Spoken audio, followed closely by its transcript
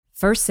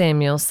1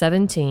 Samuel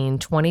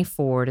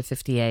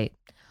 17:24-58.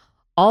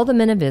 All the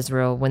men of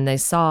Israel, when they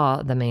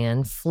saw the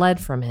man, fled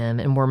from him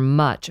and were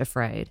much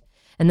afraid.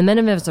 And the men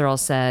of Israel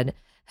said,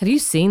 "Have you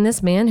seen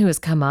this man who has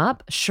come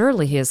up?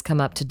 Surely he has come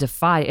up to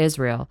defy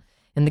Israel.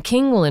 And the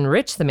king will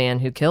enrich the man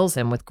who kills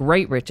him with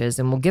great riches,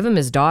 and will give him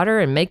his daughter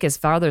and make his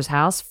father's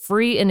house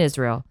free in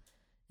Israel."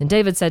 And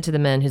David said to the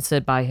men who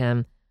stood by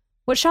him,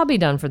 "What shall be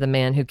done for the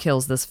man who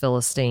kills this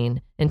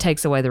Philistine and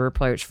takes away the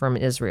reproach from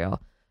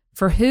Israel?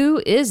 For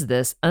who is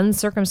this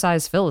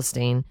uncircumcised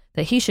Philistine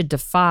that he should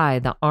defy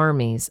the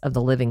armies of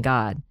the living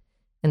God?"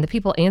 And the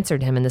people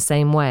answered him in the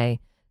same way,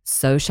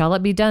 "So shall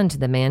it be done to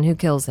the man who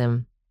kills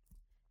him."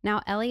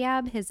 Now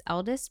Eliab, his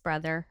eldest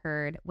brother,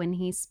 heard when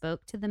he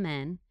spoke to the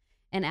men,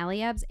 and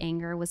Eliab's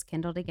anger was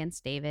kindled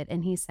against David,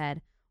 and he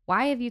said,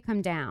 "Why have you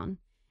come down?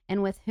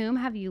 And with whom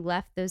have you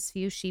left those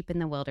few sheep in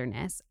the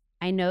wilderness?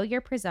 I know your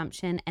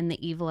presumption and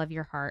the evil of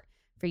your heart,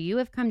 for you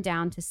have come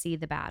down to see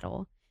the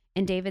battle."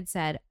 And David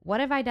said,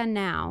 "What have I done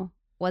now?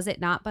 Was it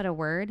not but a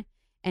word?"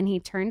 And he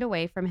turned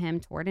away from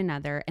him toward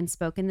another and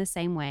spoke in the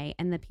same way,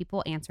 and the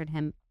people answered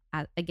him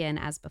again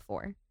as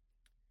before.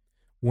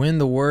 When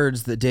the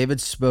words that David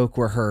spoke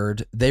were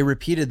heard, they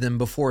repeated them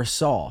before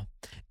Saul,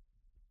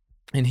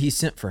 and he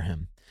sent for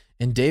him.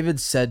 And David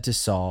said to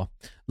Saul,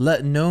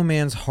 "Let no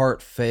man's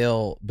heart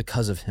fail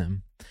because of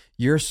him.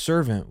 Your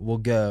servant will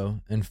go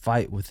and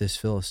fight with this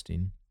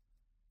Philistine."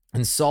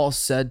 And Saul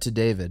said to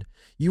David,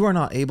 "You are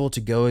not able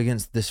to go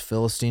against this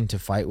Philistine to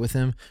fight with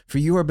him, for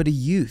you are but a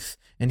youth,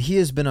 and he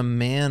has been a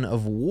man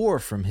of war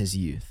from his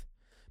youth."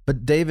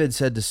 But David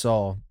said to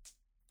Saul,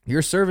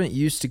 "Your servant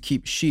used to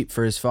keep sheep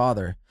for his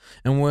father,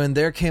 and when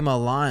there came a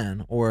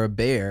lion or a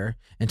bear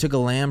and took a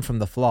lamb from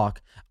the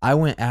flock, I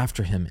went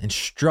after him and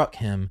struck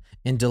him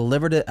and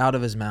delivered it out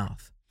of his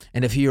mouth.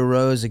 And if he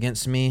arose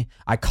against me,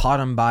 I caught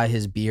him by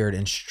his beard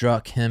and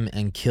struck him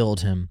and killed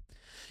him.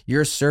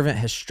 Your servant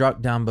has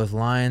struck down both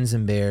lions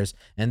and bears,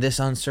 and this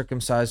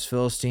uncircumcised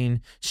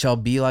Philistine shall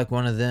be like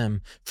one of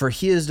them, for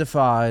he has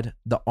defied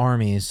the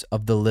armies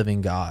of the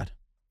living God."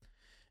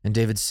 And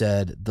David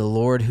said, "The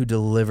Lord who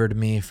delivered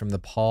me from the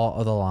paw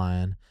of the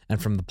lion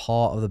and from the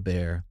paw of the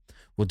bear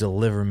will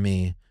deliver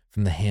me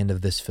from the hand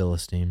of this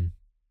Philistine."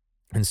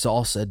 And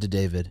Saul said to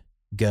David,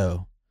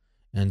 "Go,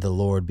 and the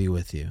Lord be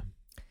with you."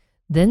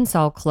 Then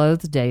Saul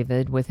clothed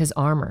David with his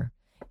armor.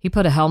 He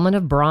put a helmet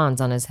of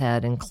bronze on his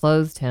head and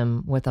clothed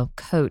him with a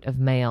coat of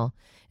mail.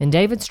 And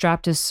David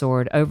strapped his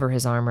sword over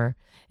his armor.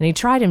 And he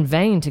tried in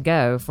vain to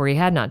go, for he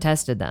had not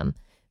tested them.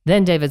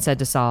 Then David said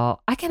to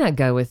Saul, "I cannot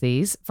go with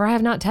these, for I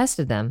have not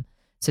tested them."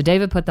 So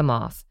David put them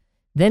off.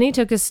 Then he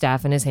took his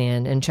staff in his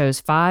hand and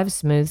chose 5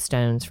 smooth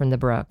stones from the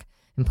brook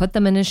and put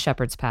them in his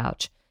shepherd's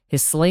pouch.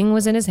 His sling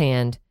was in his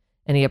hand,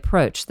 and he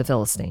approached the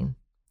Philistine.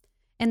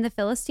 And the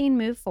Philistine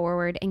moved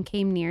forward and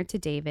came near to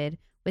David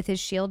with his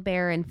shield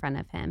bearer in front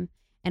of him.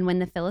 And when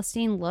the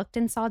Philistine looked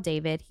and saw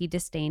David, he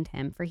disdained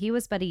him, for he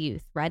was but a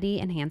youth,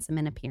 ruddy and handsome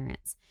in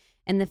appearance.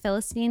 And the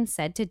Philistine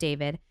said to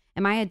David,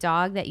 "Am I a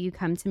dog that you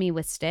come to me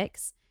with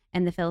sticks?"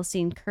 And the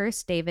Philistine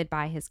cursed David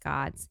by his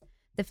gods.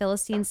 The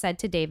Philistine said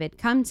to David,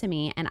 "Come to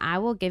me, and I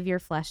will give your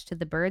flesh to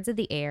the birds of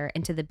the air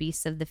and to the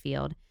beasts of the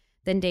field."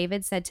 Then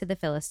David said to the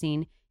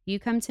Philistine, "You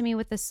come to me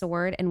with a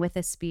sword and with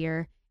a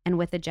spear and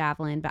with a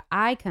javelin, but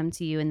I come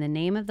to you in the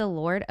name of the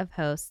Lord of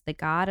hosts, the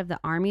God of the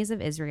armies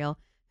of Israel,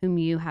 whom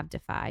you have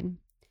defied.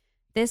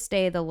 This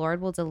day the Lord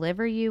will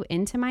deliver you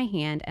into my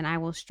hand, and I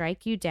will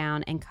strike you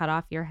down and cut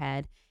off your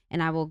head,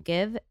 and I will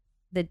give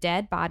the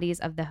dead bodies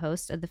of the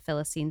host of the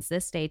Philistines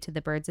this day to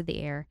the birds of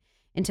the air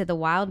and to the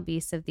wild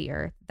beasts of the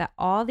earth, that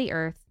all the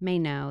earth may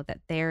know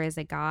that there is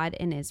a God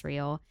in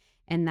Israel,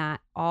 and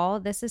that all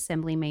this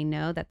assembly may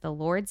know that the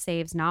Lord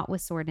saves not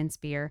with sword and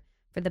spear,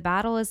 for the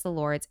battle is the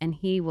Lord's, and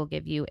he will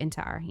give you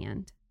into our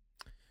hand."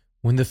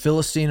 When the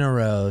Philistine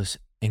arose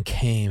and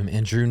came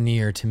and drew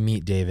near to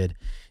meet David,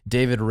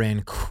 David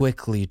ran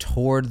quickly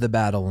toward the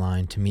battle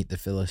line to meet the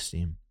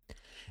Philistine.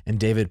 And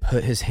David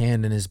put his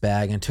hand in his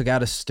bag and took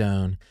out a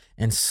stone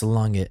and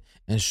slung it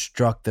and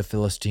struck the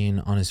Philistine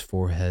on his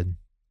forehead.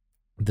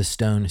 The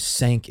stone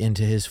sank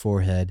into his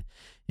forehead,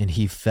 and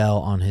he fell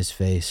on his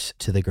face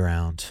to the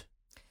ground.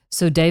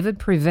 So David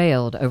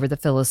prevailed over the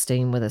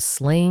Philistine with a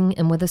sling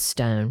and with a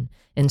stone,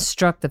 and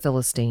struck the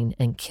Philistine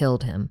and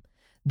killed him.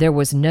 There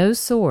was no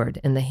sword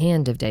in the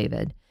hand of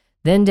David.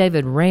 Then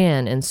David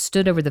ran and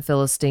stood over the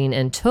Philistine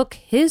and took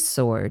his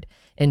sword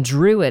and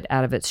drew it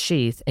out of its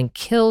sheath and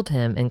killed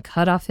him and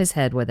cut off his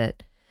head with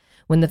it.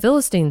 When the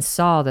Philistines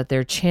saw that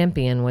their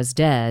champion was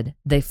dead,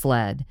 they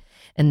fled.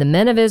 And the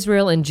men of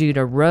Israel and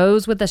Judah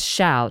rose with a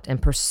shout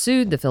and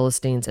pursued the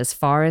Philistines as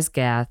far as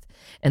Gath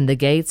and the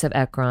gates of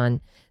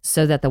Ekron,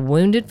 so that the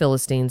wounded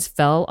Philistines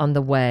fell on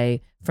the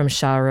way from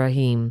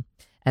Shaaraim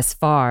as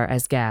far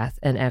as Gath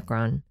and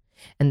Ekron.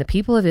 And the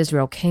people of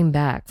Israel came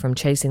back from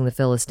chasing the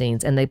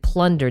Philistines, and they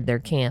plundered their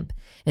camp.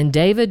 And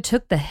David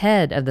took the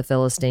head of the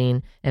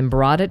Philistine and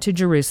brought it to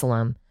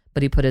Jerusalem,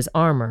 but he put his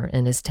armor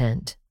in his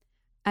tent.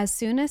 As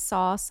soon as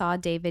Saul saw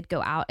David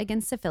go out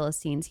against the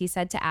Philistines, he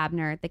said to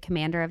Abner, the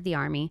commander of the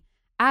army,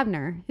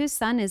 "Abner, whose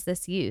son is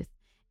this youth?"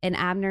 And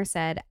Abner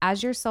said,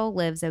 "As your soul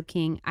lives, O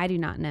king, I do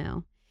not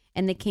know."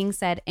 And the king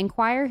said,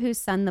 "Inquire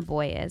whose son the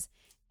boy is."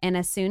 And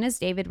as soon as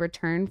David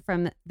returned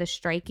from the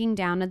striking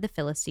down of the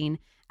Philistine,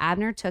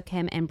 Abner took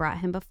him and brought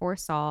him before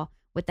Saul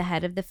with the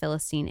head of the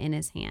Philistine in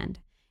his hand.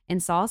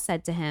 And Saul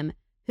said to him,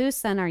 "Whose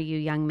son are you,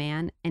 young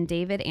man?" And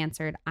David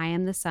answered, "I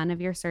am the son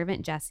of your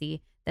servant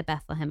Jesse, the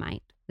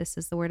Bethlehemite." This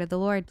is the word of the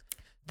Lord.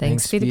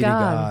 Thanks be to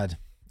God.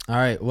 All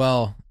right.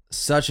 Well,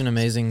 such an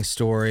amazing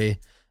story.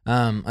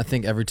 I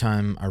think every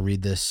time I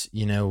read this,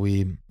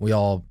 we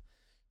all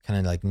kind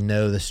of like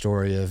know the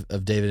story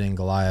of David and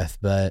Goliath,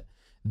 but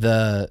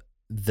the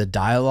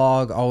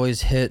dialogue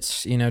always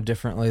hits,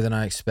 differently than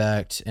I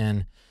expect.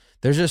 And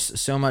there's just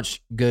so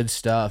much good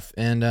stuff.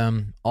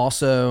 And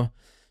also,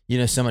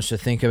 so much to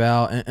think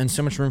about and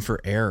so much room for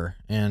error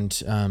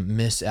and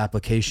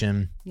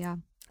misapplication. Yeah.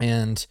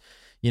 And,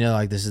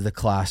 like this is the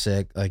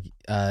classic, like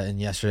in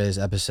yesterday's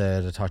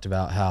episode, I talked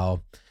about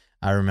how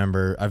I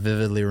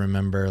vividly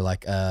remember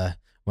like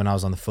when I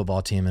was on the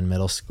football team in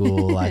middle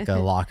school, like a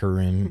locker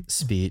room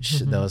speech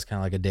that was kind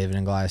of like a David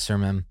and Goliath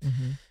sermon.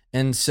 Mm-hmm.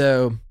 And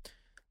so,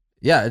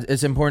 yeah,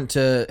 it's important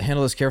to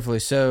handle this carefully.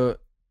 So,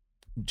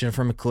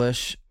 Jennifer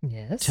McClish,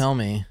 Yes. tell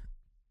me,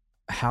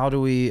 how do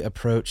we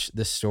approach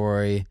this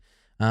story?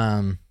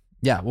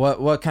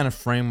 What kind of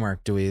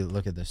framework do we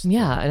look at this through?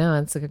 Yeah, I know.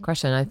 That's a good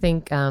question. I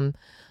think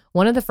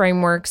one of the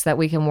frameworks that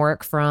we can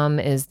work from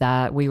is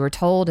that we were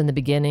told in the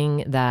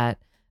beginning that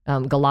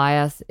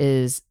Goliath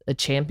is a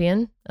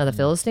champion of the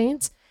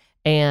Philistines,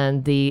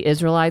 and the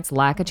Israelites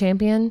lack a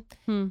champion.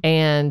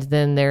 And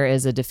then there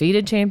is a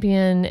defeated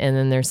champion, and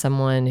then there's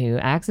someone who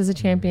acts as a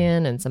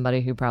champion, and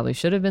somebody who probably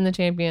should have been the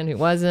champion who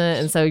wasn't.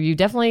 And so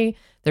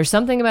there's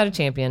something about a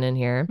champion in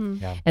here.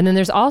 Yeah. And then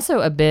there's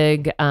also a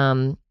big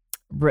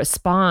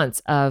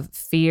response of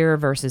fear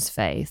versus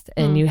faith.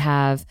 And you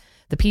have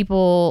the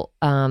people,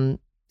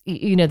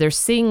 they're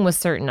seeing with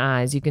certain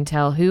eyes. You can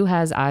tell who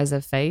has eyes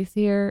of faith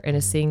here and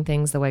is seeing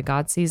things the way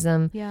God sees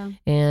them,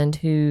 and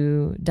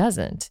who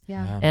doesn't.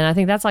 Yeah. And I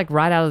think that's like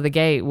right out of the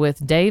gate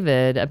with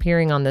David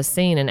appearing on this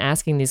scene and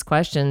asking these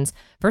questions.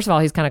 First of all,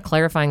 he's kind of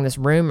clarifying this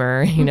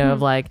rumor,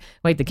 of like,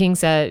 wait, the king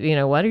said,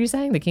 what are you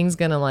saying? The king's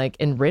going to like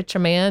enrich a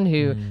man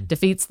who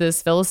defeats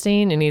this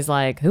Philistine. And he's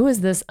like, who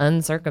is this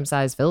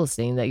uncircumcised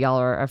Philistine that y'all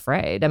are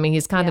afraid? I mean,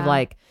 he's kind of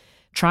like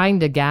trying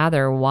to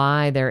gather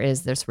why there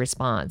is this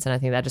response. And I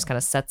think that just kind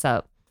of sets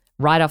up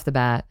right off the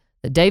bat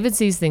that David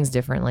sees things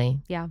differently.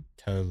 Yeah.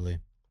 Totally.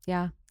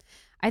 Yeah.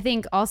 I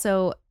think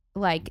also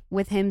like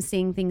with him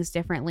seeing things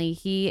differently,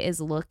 he is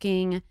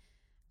looking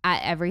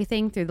at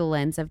everything through the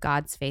lens of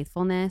God's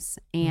faithfulness.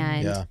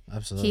 And Yeah,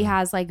 absolutely. he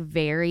has like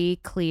very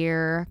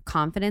clear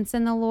confidence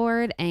in the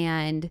Lord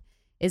and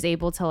is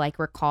able to like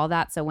recall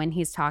that. So when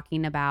he's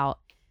talking about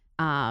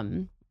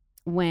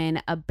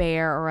when a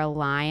bear or a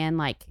lion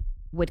like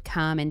would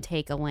come and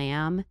take a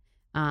lamb,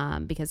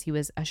 because he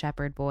was a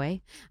shepherd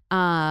boy,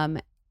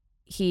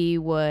 he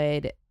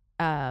would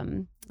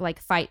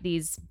like fight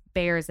these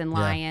bears and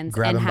lions,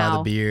 grab and him how by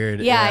the beard.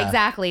 yeah,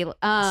 exactly.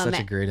 Such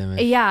a great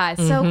image. Yeah,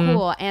 so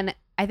cool. And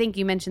I think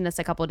you mentioned this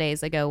a couple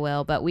days ago,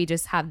 Will, but we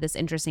just have this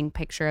interesting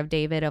picture of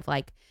David of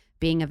like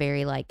being a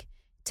very like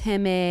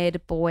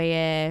timid,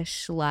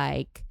 boyish,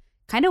 like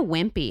kind of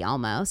wimpy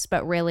almost,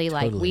 but really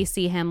like Totally. we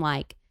see him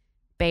like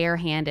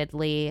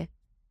barehandedly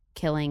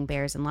killing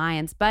bears and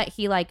lions, but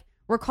he like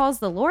recalls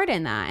the Lord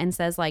in that and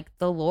says like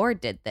the Lord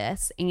did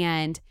this,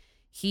 and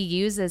he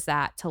uses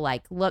that to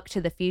like look to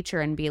the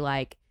future and be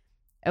like,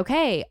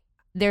 okay,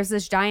 there's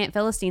this giant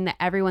Philistine that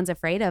everyone's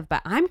afraid of,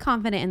 but I'm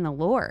confident in the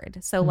Lord,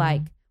 so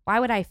like why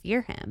would I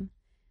fear him?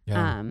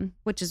 Yeah.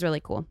 Which is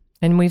really cool.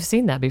 And we've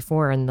seen that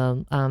before in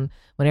the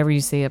whenever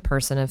you see a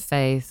person of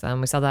faith,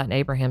 we saw that in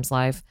Abraham's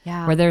life,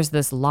 where there's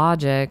this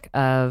logic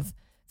of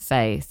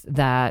faith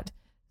that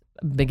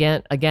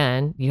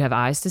again, you have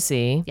eyes to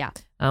see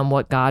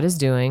what God is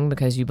doing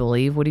because you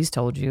believe what he's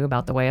told you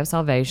about the way of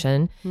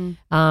salvation.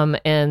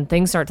 And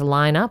things start to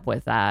line up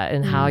with that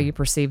and how you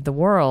perceive the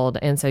world.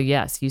 And so,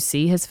 yes, you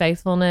see his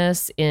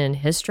faithfulness in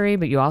history,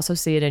 but you also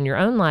see it in your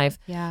own life.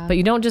 Yeah. But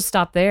you don't just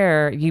stop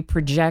there. You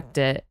project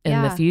it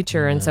in the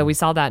future. And so we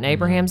saw that in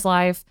Abraham's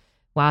life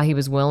while he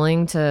was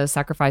willing to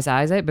sacrifice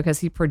Isaac because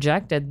he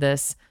projected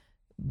this,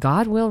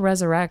 God will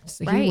resurrect.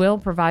 Right. He will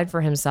provide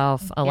for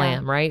himself a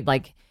lamb, right?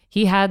 Like,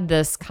 he had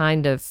this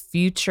kind of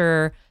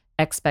future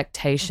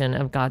expectation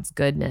of God's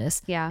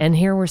goodness. Yeah. And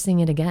here we're seeing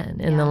it again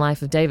in the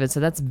life of David.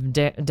 So that's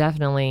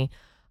definitely,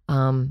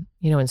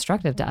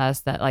 instructive to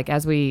us that like,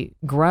 as we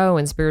grow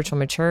in spiritual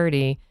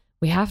maturity,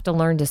 we have to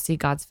learn to see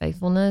God's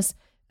faithfulness,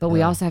 but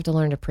we also have to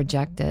learn to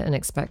project it and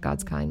expect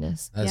God's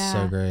kindness. That's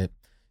so great.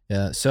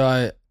 Yeah.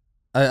 So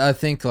I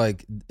think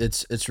like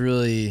it's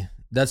really,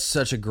 that's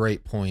such a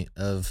great point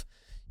of,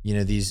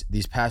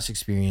 these past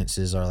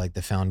experiences are like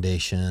the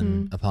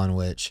foundation upon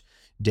which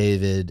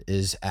David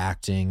is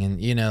acting. And,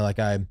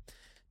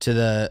 to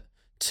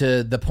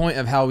the point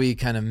of how we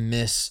kind of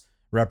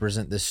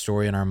misrepresent this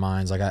story in our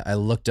minds. Like I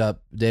looked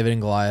up David and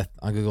Goliath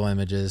on Google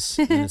Images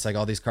and it's like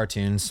all these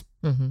cartoons.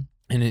 And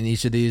in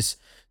each of these,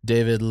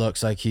 David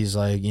looks like he's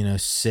like,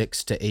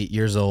 6 to 8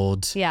 years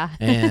old. Yeah.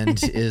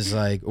 And is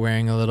like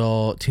wearing a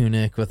little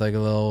tunic with like a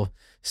little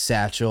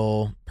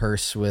satchel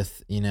purse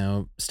with,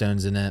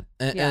 stones in it.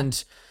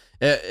 And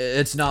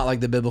it's not like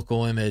the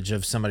biblical image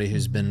of somebody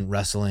who's been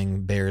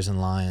wrestling bears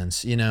and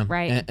lions,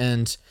 Right.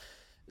 And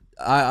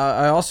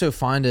I also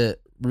find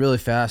it really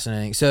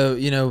fascinating. So,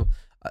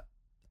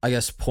 I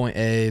guess point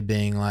A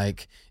being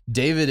like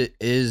David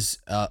is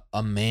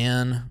a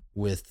man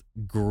with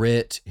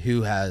grit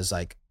who has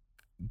like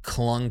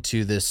clung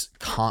to this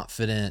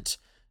confident,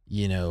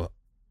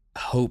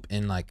 hope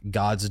in like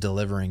God's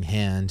delivering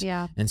hand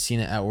Yeah. and seen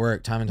it at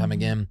work time and time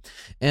again.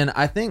 And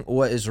I think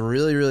what is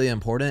really, really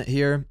important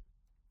here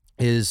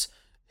is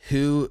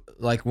who,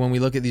 like when we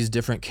look at these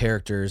different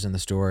characters in the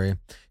story,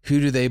 who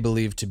do they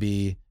believe to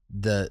be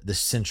the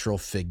central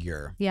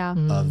figure Yeah.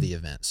 of the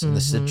events and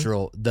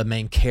the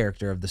main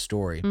character of the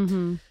story.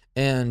 Mm-hmm.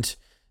 And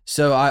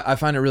so I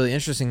find it really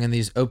interesting in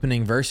these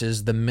opening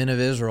verses, the men of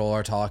Israel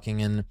are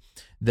talking and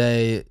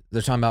they're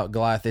talking about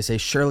Goliath. They say,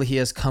 surely he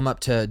has come up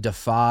to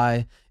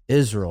defy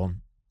Israel.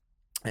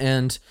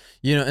 And,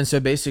 and so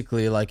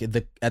basically like at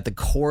the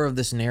core of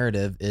this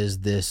narrative is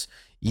this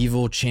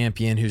evil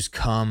champion who's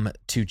come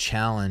to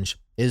challenge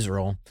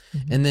Israel.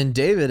 And then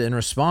David, in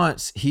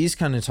response, he's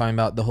kind of talking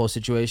about the whole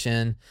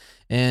situation.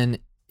 And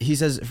he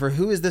says, for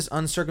who is this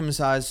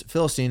uncircumcised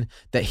Philistine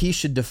that he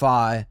should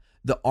defy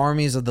the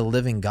armies of the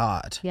living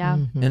God? Yeah.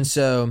 And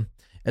so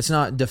it's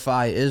not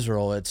defy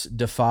Israel, it's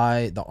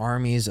defy the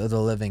armies of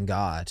the living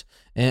God.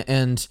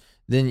 And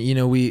then,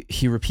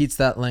 he repeats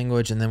that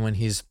language. And then when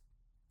he's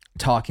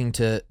talking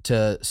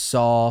to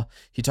Saul,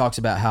 he talks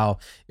about how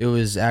it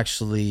was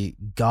actually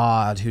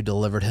God who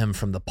delivered him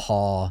from the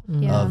paw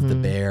of the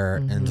bear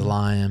and the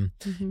lion.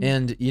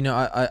 And,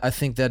 I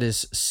think that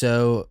is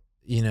so,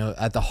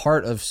 at the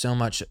heart of so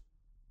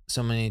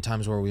many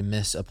times where we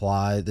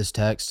misapply this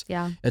text.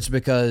 Yeah. It's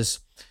because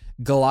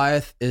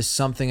Goliath is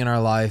something in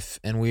our life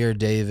and we are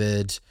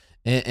David,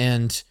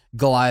 and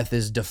Goliath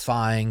is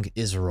defying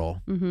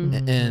Israel.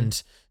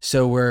 And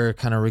so we're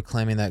kind of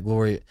reclaiming that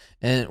glory.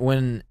 And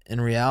when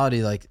in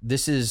reality, like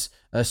this is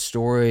a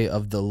story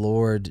of the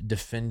Lord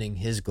defending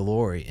his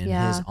glory and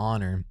his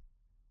honor,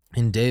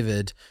 and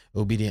David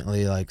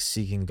obediently like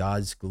seeking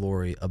God's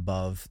glory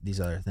above these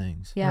other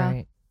things. Yeah.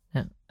 Right.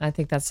 Yeah. I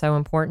think that's so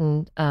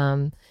important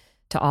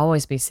to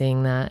always be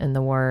seeing that in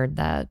the word,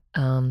 that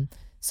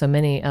so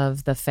many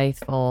of the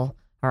faithful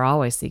are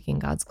always seeking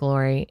God's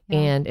glory. Yeah.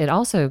 And it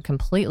also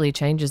completely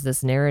changes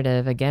this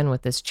narrative, again,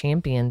 with this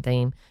champion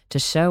theme, to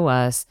show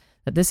us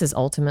that this is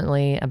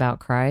ultimately about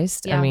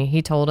Christ. Yeah. I mean,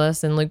 he told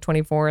us in Luke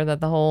 24 that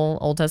the whole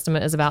Old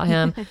Testament is about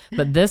him.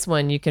 But this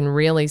one you can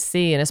really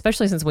see, and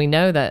especially since we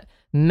know that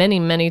many,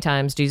 many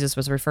times Jesus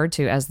was referred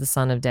to as the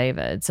Son of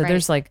David. So Right.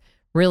 there's like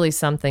really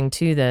something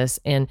to this.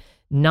 And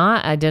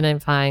not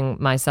identifying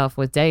myself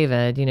with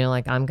David,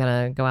 like I'm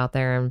going to go out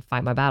there and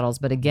fight my battles.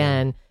 But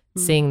again,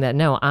 seeing that,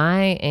 no,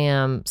 I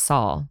am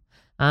Saul.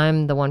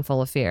 I'm the one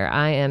full of fear.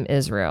 I am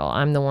Israel.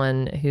 I'm the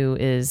one who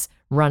is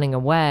running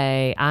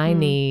away. I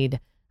need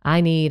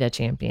a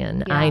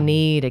champion. Yeah. I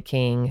need a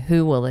king.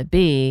 Who will it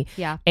be?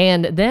 Yeah.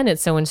 And then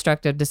it's so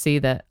instructive to see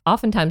that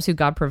oftentimes who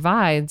God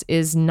provides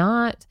is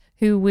not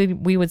who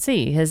we would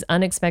see, his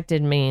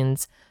unexpected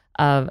means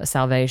of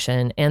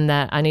salvation, and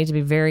that I need to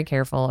be very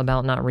careful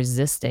about not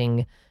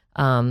resisting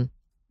the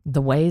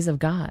ways of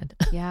God.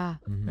 Yeah.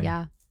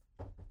 Yeah.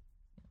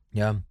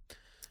 Yeah,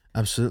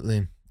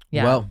 absolutely.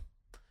 Yeah.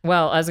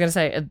 Well, I was going to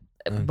say,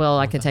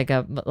 I could take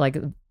up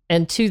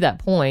and to that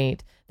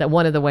point, that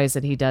one of the ways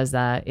that he does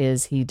that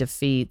is he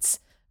defeats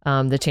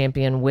the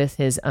champion with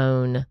his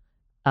own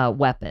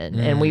weapon.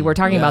 And we were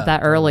talking about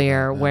that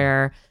earlier,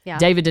 where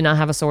David did not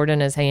have a sword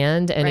in his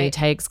hand, and he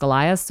takes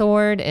Goliath's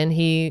sword and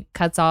he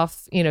cuts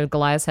off,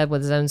 Goliath's head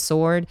with his own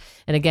sword.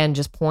 And again,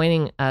 just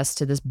pointing us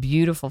to this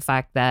beautiful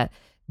fact that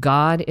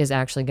God is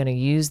actually going to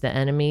use the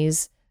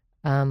enemy's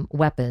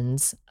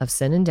weapons of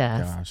sin and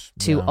death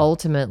to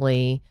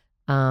ultimately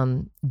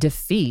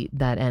defeat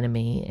that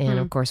enemy. And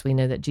of course, we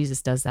know that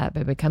Jesus does that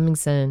by becoming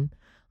sin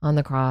on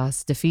the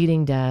cross,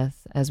 defeating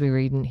death, as we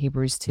read in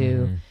Hebrews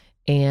 2,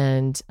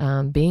 and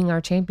being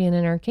our champion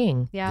and our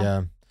king.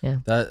 Yeah.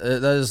 That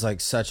is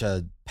like such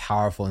a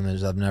powerful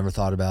image that I've never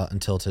thought about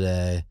until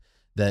today,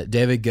 that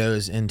David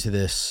goes into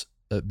this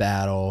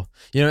battle,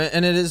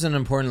 and it is an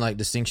important like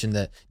distinction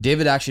that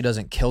David actually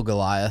doesn't kill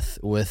Goliath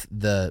with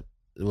the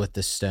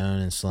stone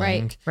and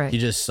sling. Right. He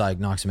just like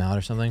knocks him out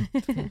or something.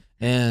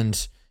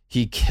 And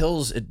he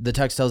kills, the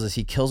text tells us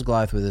he kills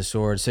Goliath with his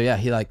sword. So yeah,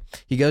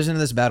 he goes into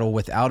this battle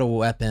without a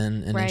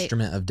weapon, an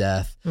instrument of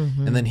death.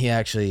 And then he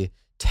actually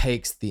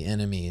takes the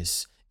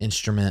enemy's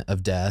instrument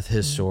of death,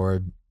 his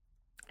sword,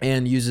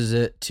 and uses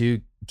it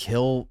to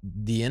kill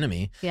the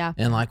enemy. Yeah.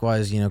 And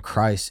likewise,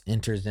 Christ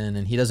enters in,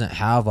 and he doesn't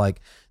have like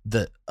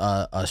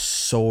a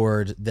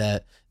sword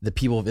that the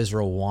people of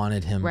Israel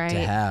wanted him to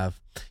have.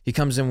 He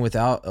comes in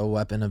without a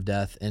weapon of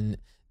death, and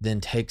then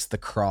takes the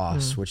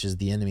cross, which is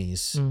the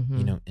enemy's,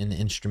 an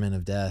instrument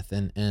of death,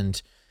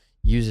 and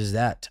uses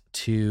that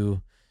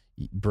to,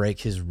 break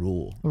his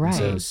rule. Right.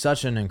 So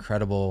such an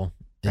incredible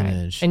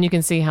image. And you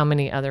can see how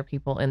many other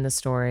people in the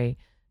story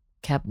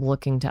kept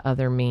looking to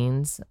other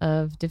means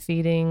of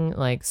defeating,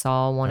 like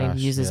Saul wanting to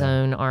use his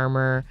own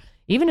armor.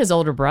 Even his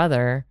older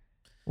brother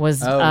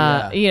was,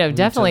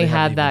 definitely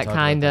had that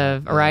kind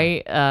of,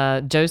 right?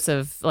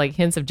 Joseph, like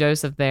hints of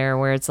Joseph there,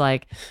 where it's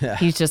like,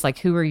 he's just like,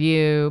 who are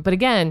you? But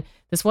again,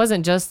 this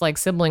wasn't just like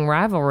sibling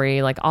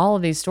rivalry, like all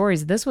of these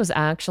stories. This was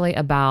actually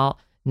about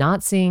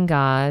not seeing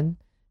God,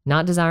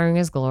 not desiring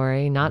his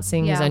glory, not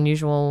seeing his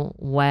unusual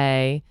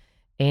way,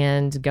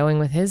 and going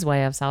with his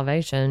way of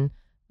salvation.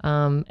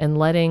 And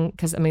letting,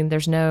 because I mean,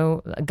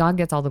 God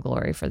gets all the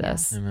glory for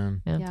this.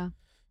 Amen.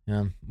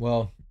 Yeah.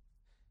 Well,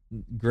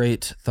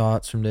 great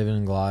thoughts from David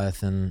and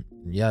Goliath. And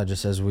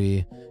just as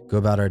we go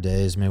about our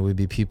days, may we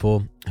be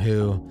people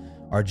who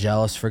are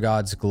jealous for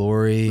God's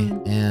glory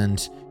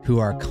and who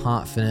are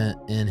confident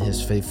in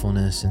his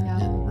faithfulness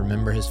and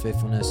remember his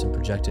faithfulness and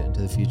project it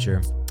into the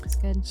future. That's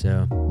good.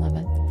 So, Love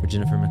it. For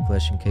Jennifer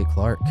McClish and Kate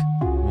Clark,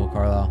 I'm Will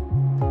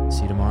Carlisle.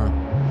 See you tomorrow.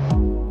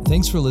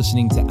 Thanks for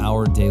listening to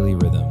Our Daily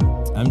Rhythm.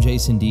 I'm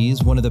Jason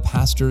Dees, one of the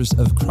pastors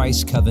of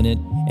Christ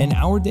Covenant, and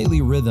Our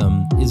Daily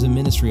Rhythm is a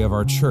ministry of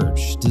our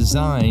church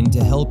designed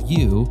to help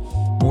you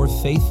more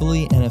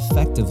faithfully and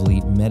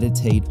effectively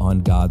meditate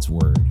on God's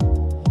Word.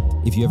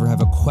 If you ever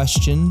have a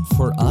question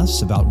for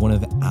us about one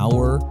of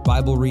our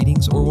Bible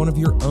readings or one of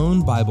your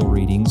own Bible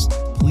readings,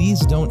 please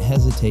don't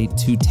hesitate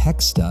to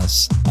text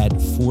us at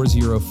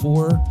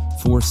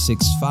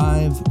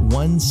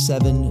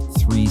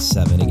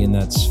 404-465-1737. Again,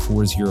 that's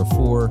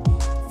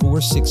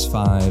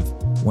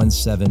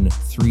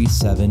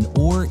 404-465-1737,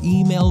 or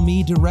email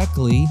me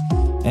directly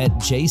at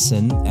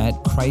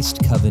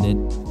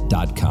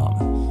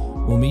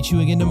jason@christcovenant.com. We'll meet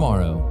you again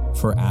tomorrow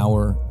for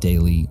Our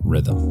Daily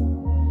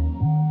Rhythm.